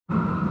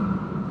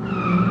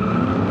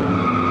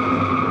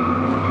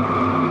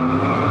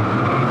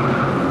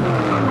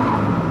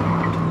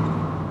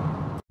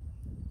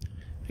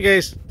Hey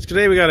guys,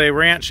 today we got a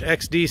Ranch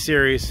XD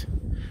series.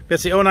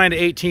 That's the 09 to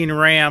 18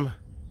 Ram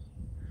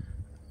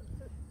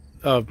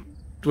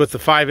with the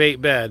 5.8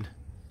 bed,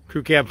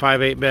 crew cab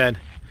 5.8 bed.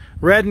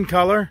 Red in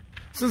color.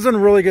 This is in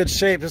really good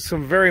shape. There's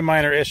some very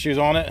minor issues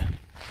on it.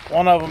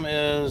 One of them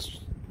is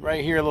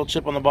right here, a little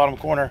chip on the bottom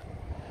corner.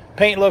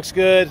 Paint looks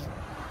good.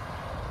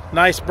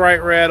 Nice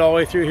bright red all the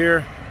way through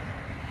here.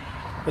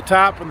 The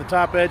top and the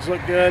top edge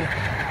look good.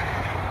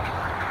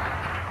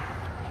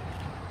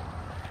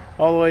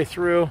 All the way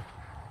through.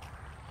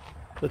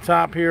 The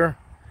top here,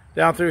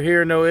 down through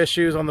here, no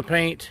issues on the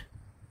paint.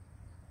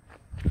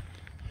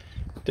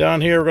 Down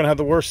here, we're gonna have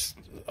the worst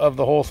of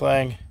the whole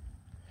thing.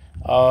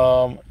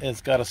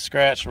 It's got a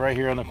scratch right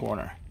here on the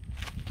corner.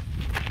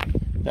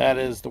 That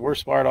is the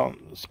worst spot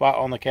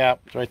on the cap,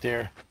 right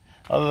there.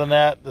 Other than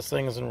that, this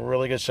thing is in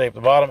really good shape.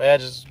 The bottom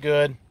edge is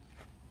good.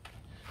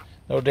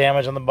 No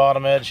damage on the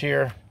bottom edge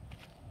here.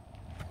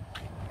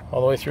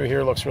 All the way through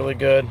here looks really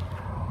good.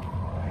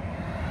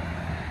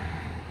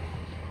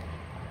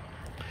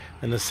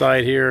 And the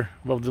side here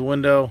above the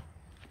window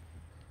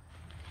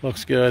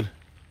looks good.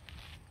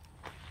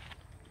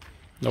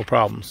 No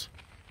problems.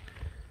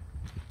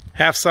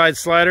 Half side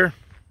slider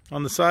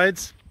on the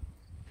sides.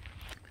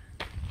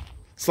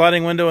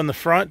 Sliding window in the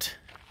front.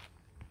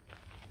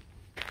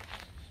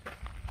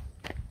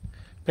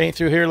 Paint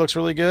through here looks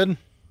really good.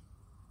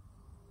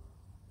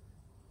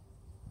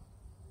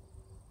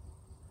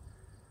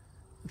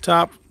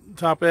 The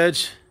top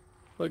edge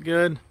look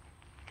good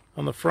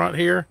on the front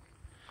here.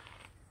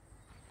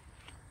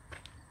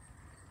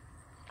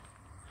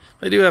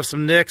 They do have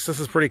some nicks. This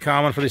is pretty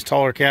common for these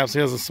taller caps. He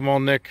has a small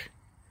nick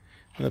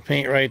in the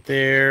paint right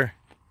there.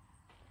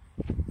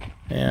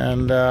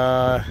 And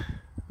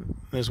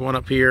there's one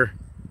up here.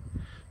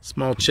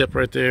 Small chip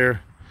right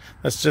there.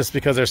 That's just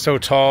because they're so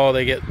tall,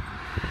 they get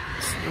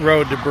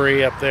road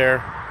debris up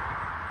there.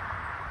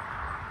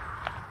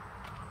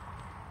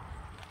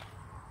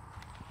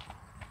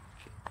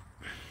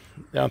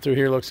 Down through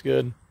here looks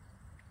good.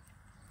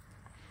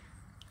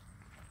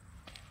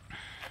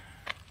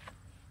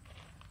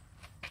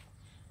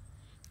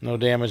 No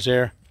damage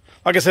there.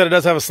 Like I said, it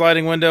does have a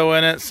sliding window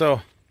in it,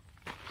 so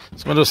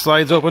this window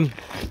slides open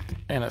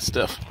and it's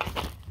stiff.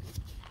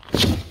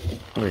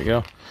 There you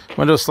go.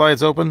 Window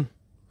slides open,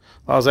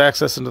 allows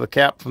access into the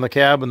cap from the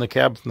cab and the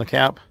cab from the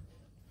cap.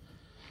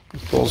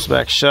 It pulls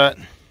back shut,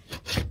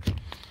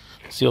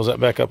 seals that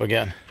back up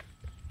again.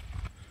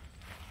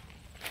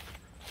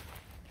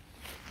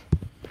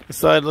 The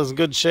side is in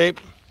good shape.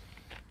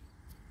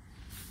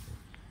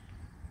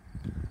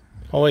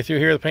 All the way through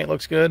here, the paint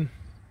looks good.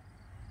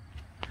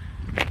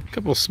 A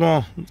couple of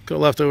small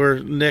leftover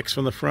nicks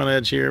from the front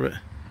edge here, but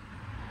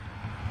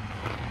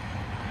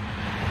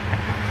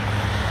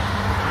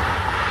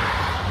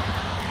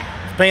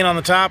paint on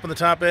the top and the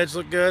top edge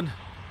look good.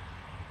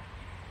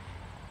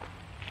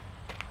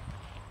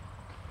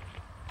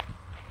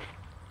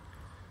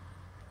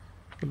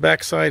 The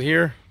back side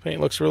here,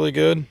 paint looks really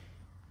good.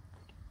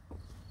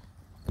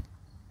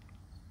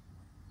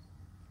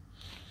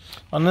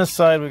 On this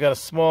side, we got a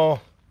small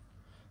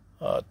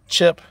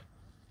chip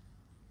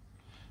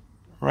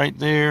right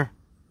there,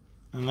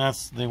 and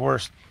that's the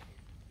worst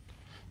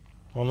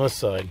on this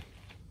side.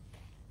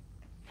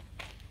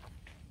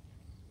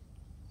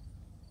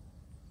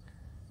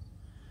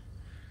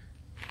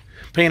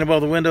 Paint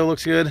above the window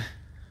looks good.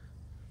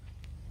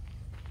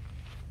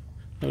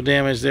 No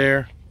damage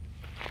there.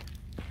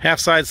 Half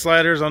side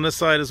sliders on this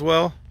side as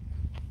well.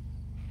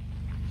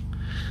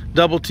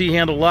 Double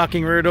T-handle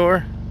locking rear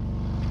door.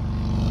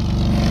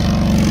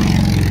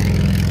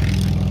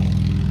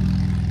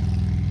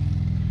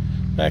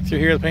 Back through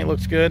here, the paint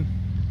looks good.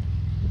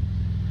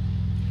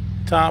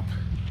 Top,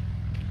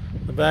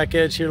 the back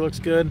edge here looks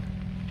good.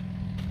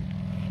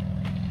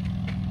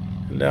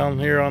 And down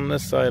here on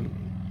this side,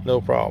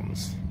 no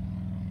problems.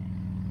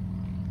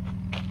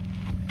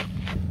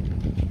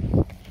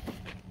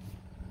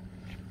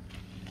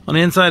 On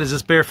the inside is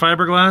just bare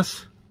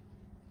fiberglass.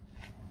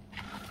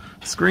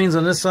 Screens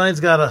on this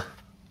side's got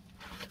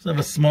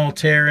a small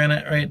tear in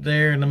it right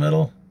there in the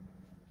middle.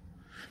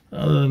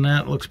 Other than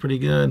that, it looks pretty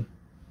good.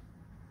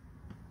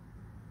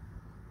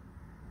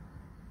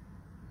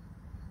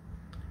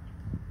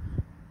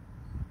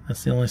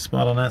 That's the only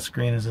spot on that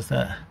screen, is just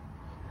that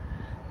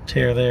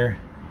tear there.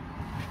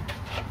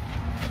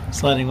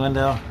 Sliding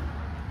window.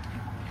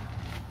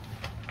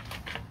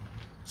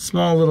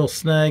 Small little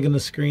snag in the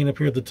screen up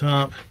here at the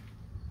top.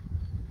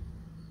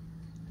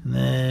 And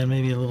then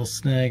maybe a little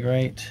snag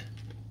right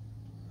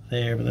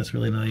there, but that's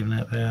really not even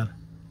that bad.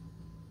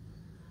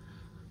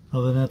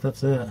 Other than that,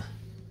 that's it.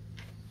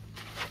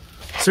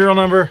 Serial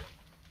number.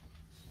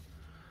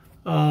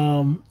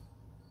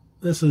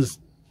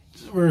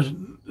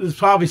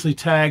 It's obviously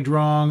tagged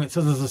wrong. It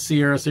says it's a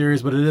Sierra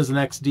series, but it is an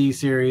XD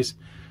series.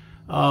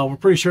 We're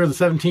pretty sure the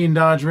 17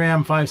 Dodge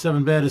Ram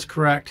 5.7 bed is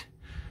correct.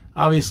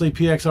 Obviously,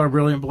 PXR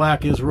Brilliant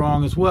Black is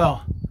wrong as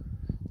well.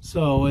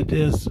 So it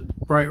is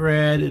bright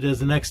red. It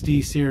is an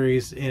XD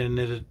series, and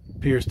it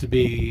appears to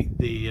be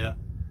the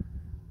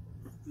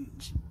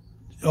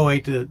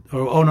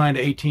 09 to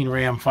 18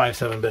 Ram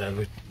 5.7 bed.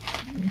 We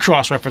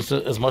cross-referenced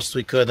it as much as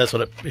we could. That's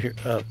what it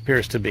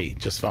appears to be,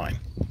 just fine.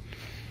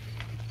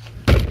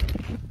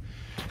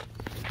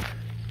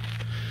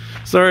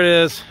 So there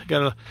it is.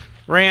 Got a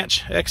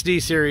Ranch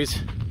XD series.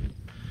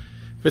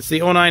 It's the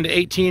 09 to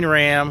 18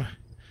 Ram.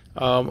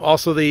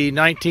 Also the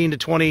 19 to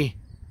 24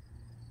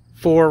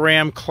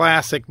 Ram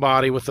Classic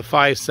body with the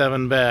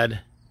 5.7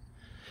 bed.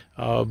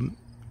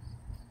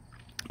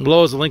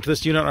 Below is a link to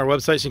this unit on our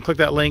website, so you can click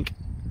that link.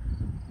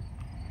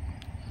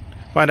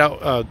 Find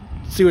out,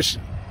 see which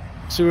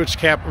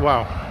cap,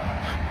 wow.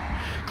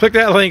 Click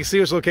that link, see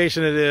which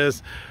location it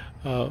is,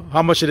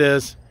 how much it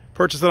is.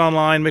 Purchase it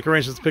online, make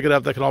arrangements to pick it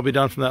up. That can all be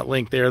done from that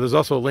link there. There's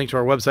also a link to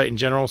our website in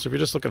general, so if you're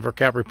just looking for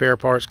cap repair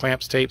parts,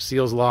 clamps, tapes,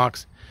 seals,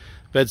 locks,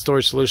 bed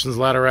storage solutions,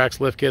 ladder racks,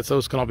 lift kits,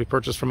 those can all be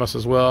purchased from us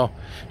as well.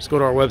 Just go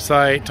to our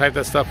website, type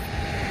that stuff,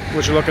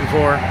 what you're looking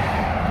for,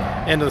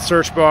 into the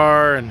search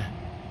bar, and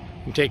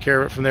we can take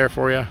care of it from there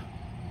for you.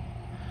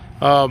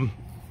 If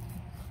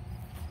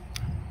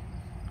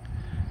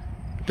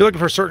you're looking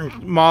for a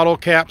certain model,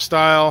 cap,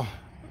 style,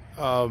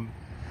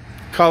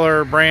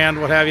 color,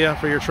 brand, what have you,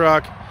 for your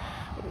truck,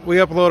 we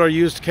upload our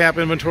used cap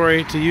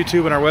inventory to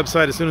YouTube and our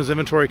website as soon as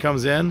inventory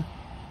comes in.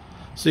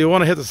 So you'll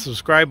want to hit the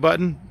subscribe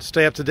button to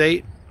stay up to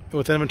date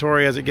with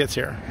inventory as it gets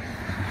here.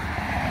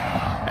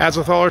 As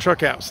with all our truck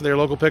caps, they're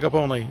local pickup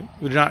only.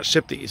 We do not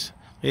ship these.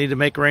 You need to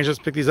make arrangements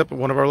to pick these up at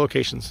one of our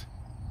locations.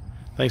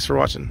 Thanks for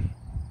watching.